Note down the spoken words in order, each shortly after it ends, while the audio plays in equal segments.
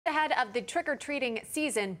ahead of the trick-or-treating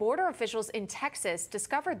season, border officials in Texas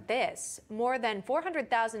discovered this: more than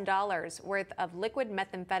 $400,000 worth of liquid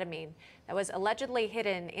methamphetamine that was allegedly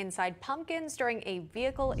hidden inside pumpkins during a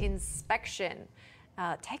vehicle inspection.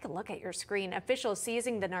 Take a look at your screen. Officials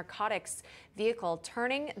seizing the narcotics vehicle,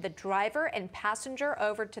 turning the driver and passenger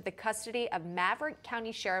over to the custody of Maverick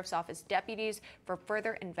County Sheriff's Office deputies for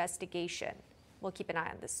further investigation. We'll keep an eye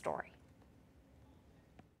on this story.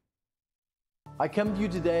 I come to you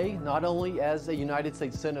today not only as a United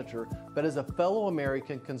States Senator, but as a fellow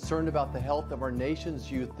American concerned about the health of our nation's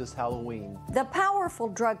youth this Halloween. The powerful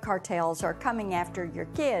drug cartels are coming after your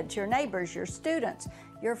kids, your neighbors, your students,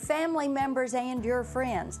 your family members, and your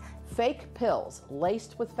friends. Fake pills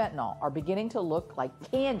laced with fentanyl are beginning to look like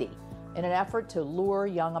candy in an effort to lure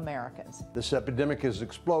young Americans. This epidemic is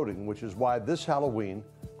exploding, which is why this Halloween,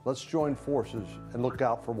 let's join forces and look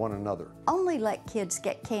out for one another. Only let kids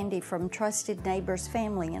get candy from trusted neighbors,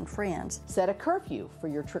 family, and friends. Set a curfew for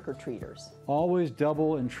your trick-or-treaters. Always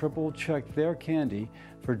double and triple check their candy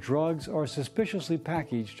for drugs or suspiciously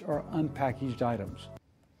packaged or unpackaged items.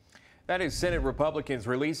 That is Senate Republicans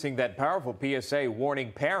releasing that powerful PSA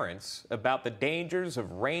warning parents about the dangers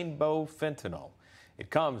of rainbow fentanyl. It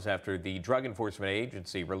comes after the Drug Enforcement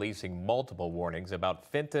Agency releasing multiple warnings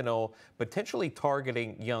about fentanyl potentially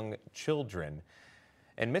targeting young children.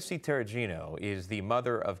 And Misty Terrigino is the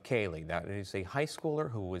mother of Kaylee. That is a high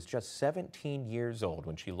schooler who was just 17 years old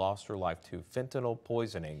when she lost her life to fentanyl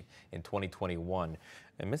poisoning in 2021.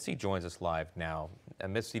 And Misty joins us live now.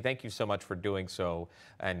 And Misty, thank you so much for doing so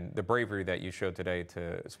and the bravery that you showed today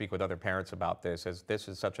to speak with other parents about this, as this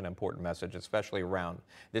is such an important message, especially around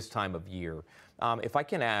this time of year. If I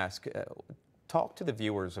can ask, talk to the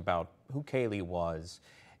viewers about who Kaylee was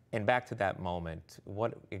and back to that moment,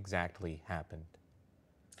 what exactly happened?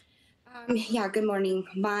 Yeah, good morning.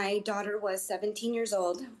 My daughter was 17 years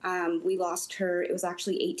old. We lost her, it was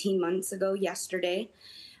actually 18 months ago yesterday.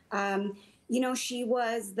 You know, she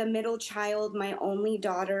was the middle child, my only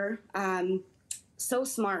daughter, so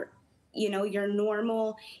smart, you know, your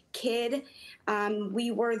normal kid.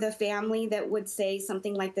 We were the family that would say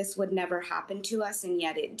something like this would never happen to us, and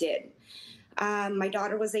yet it did. My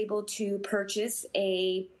daughter was able to purchase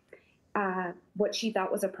what she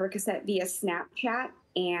thought was a Percocet via Snapchat,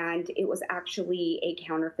 and it was actually a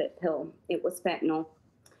counterfeit pill. It was fentanyl.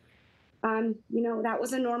 You know, that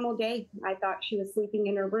was a normal day. I thought she was sleeping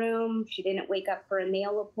in her room. She didn't wake up for a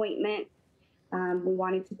nail appointment. We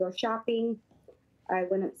wanted to go shopping. I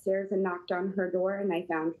went upstairs and knocked on her door, and I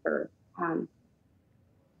found her.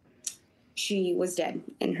 She was dead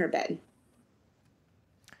in her bed.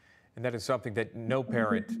 And that is something that no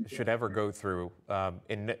parent should ever go through,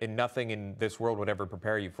 and nothing in this world would ever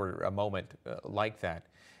prepare you for a moment like that.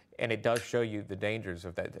 And it does show you the dangers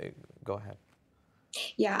of that. Go ahead.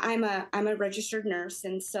 Yeah, I'm a registered nurse,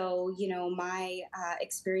 and so, you know, my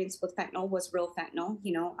experience with fentanyl was real fentanyl.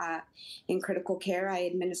 You know, in critical care, I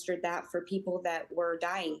administered that for people that were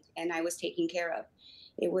dying, and I was taking care of.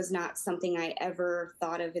 It was not something I ever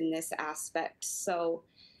thought of in this aspect. So,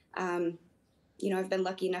 you know, I've been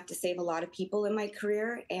lucky enough to save a lot of people in my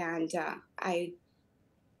career, and I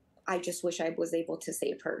just wish I was able to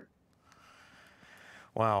save her.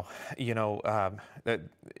 Wow. You know,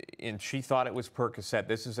 and she thought it was Percocet.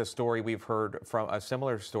 This is a story we've heard from, a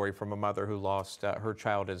similar story from a mother who lost her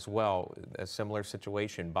child as well. A similar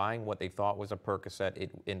situation, buying what they thought was a Percocet,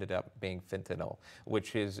 it ended up being fentanyl,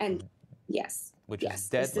 which is which is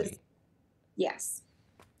deadly. Yes.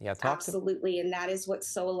 Yeah, absolutely. And that is what's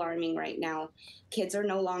so alarming right now. Kids are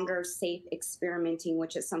no longer safe experimenting,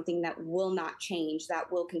 which is something that will not change.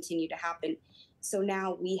 That will continue to happen. So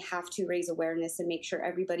now we have to raise awareness and make sure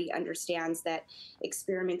everybody understands that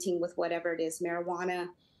experimenting with whatever it is, marijuana,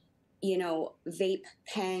 you know, vape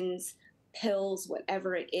pens, pills,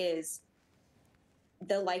 whatever it is,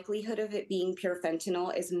 the likelihood of it being pure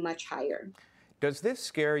fentanyl is much higher. Does this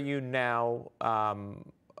scare you now?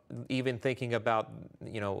 Even thinking about,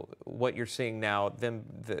 you know, what you're seeing now,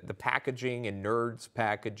 the packaging and Nerds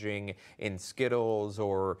packaging in Skittles,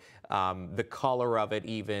 or the color of it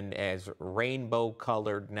even as rainbow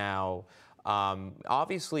colored now,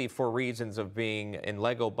 obviously for reasons of being in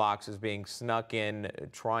Lego boxes, being snuck in,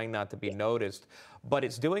 trying not to be noticed, but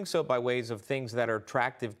it's doing so by ways of things that are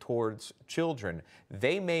attractive towards children.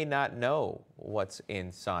 They may not know what's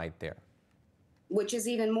inside there. Which is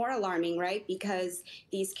even more alarming, right? Because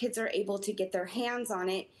these kids are able to get their hands on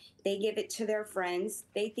it They give it to their friends.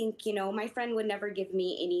 They think, you know, my friend would never give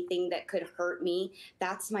me anything that could hurt me.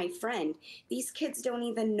 That's my friend. These kids don't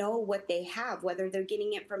even know what they have, whether they're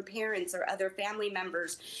getting it from parents or other family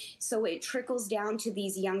members. So it trickles down to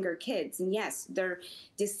these younger kids. And yes, they're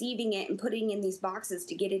deceiving it and putting in these boxes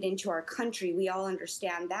to get it into our country. We all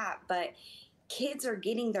understand that. But kids are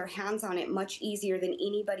getting their hands on it much easier than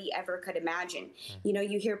anybody ever could imagine. You know,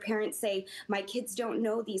 you hear parents say, my kids don't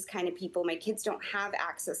know these kind of people. My kids don't have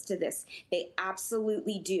access to this. They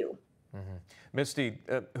absolutely do. Misty,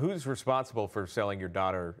 who's responsible for selling your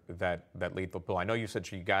daughter that lethal pill? I know you said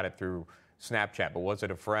she got it through Snapchat, but was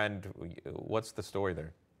it a friend? What's the story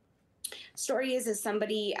there? Story is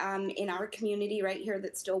somebody in our community right here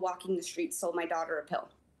that's still walking the streets sold my daughter a pill.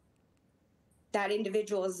 That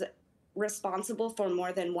individual is responsible for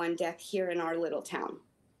more than one death here in our little town.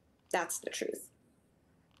 That's the truth.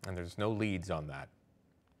 And there's no leads on that.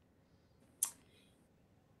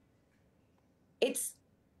 It's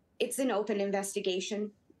an open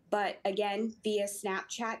investigation, but again, via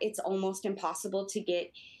Snapchat, it's almost impossible to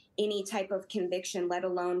get any type of conviction, let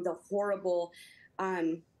alone the horrible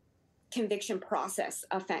conviction process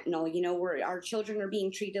of fentanyl. You know, where our children are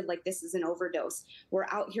being treated like this is an overdose. We're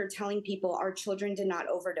out here telling people our children did not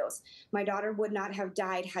overdose. My daughter would not have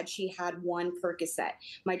died had she had one Percocet.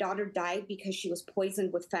 My daughter died because she was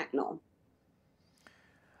poisoned with fentanyl.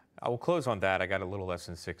 I will close on that. I got a little less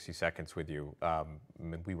than 60 seconds with you.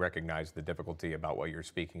 We recognize the difficulty about what you're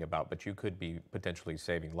speaking about, but you could be potentially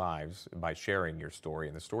saving lives by sharing your story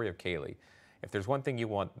and the story of Kaylee. If there's one thing you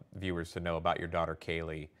want viewers to know about your daughter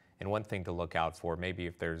Kaylee, and one thing to look out for, maybe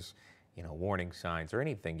if there's, you know, warning signs or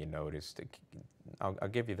anything you noticed, I'll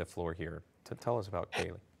give you the floor here to tell us about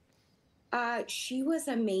Kaylee. She was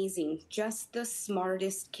amazing, just the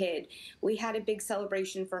smartest kid. We had a big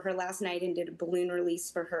celebration for her last night and did a balloon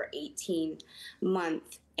release for her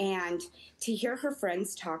 18-month. And to hear her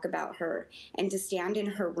friends talk about her and to stand in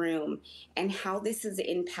her room and how this has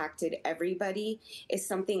impacted everybody is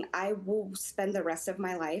something I will spend the rest of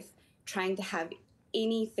my life trying to have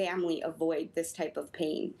any family avoid this type of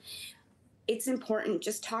pain. It's important.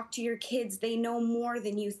 Just talk to your kids. They know more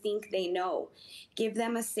than you think they know. Give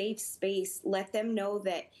them a safe space. Let them know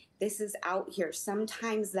that this is out here.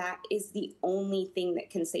 Sometimes that is the only thing that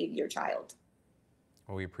can save your child.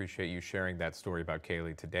 Well, we appreciate you sharing that story about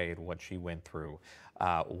Kaylee today and what she went through.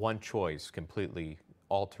 One choice completely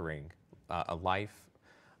altering a life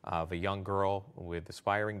of a young girl with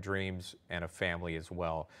aspiring dreams and a family as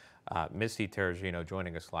well. Misty Terrigino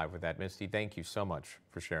joining us live with that. Misty, thank you so much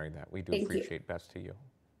for sharing that. We do appreciate. Best to you.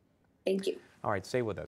 Thank you. All right, stay with us.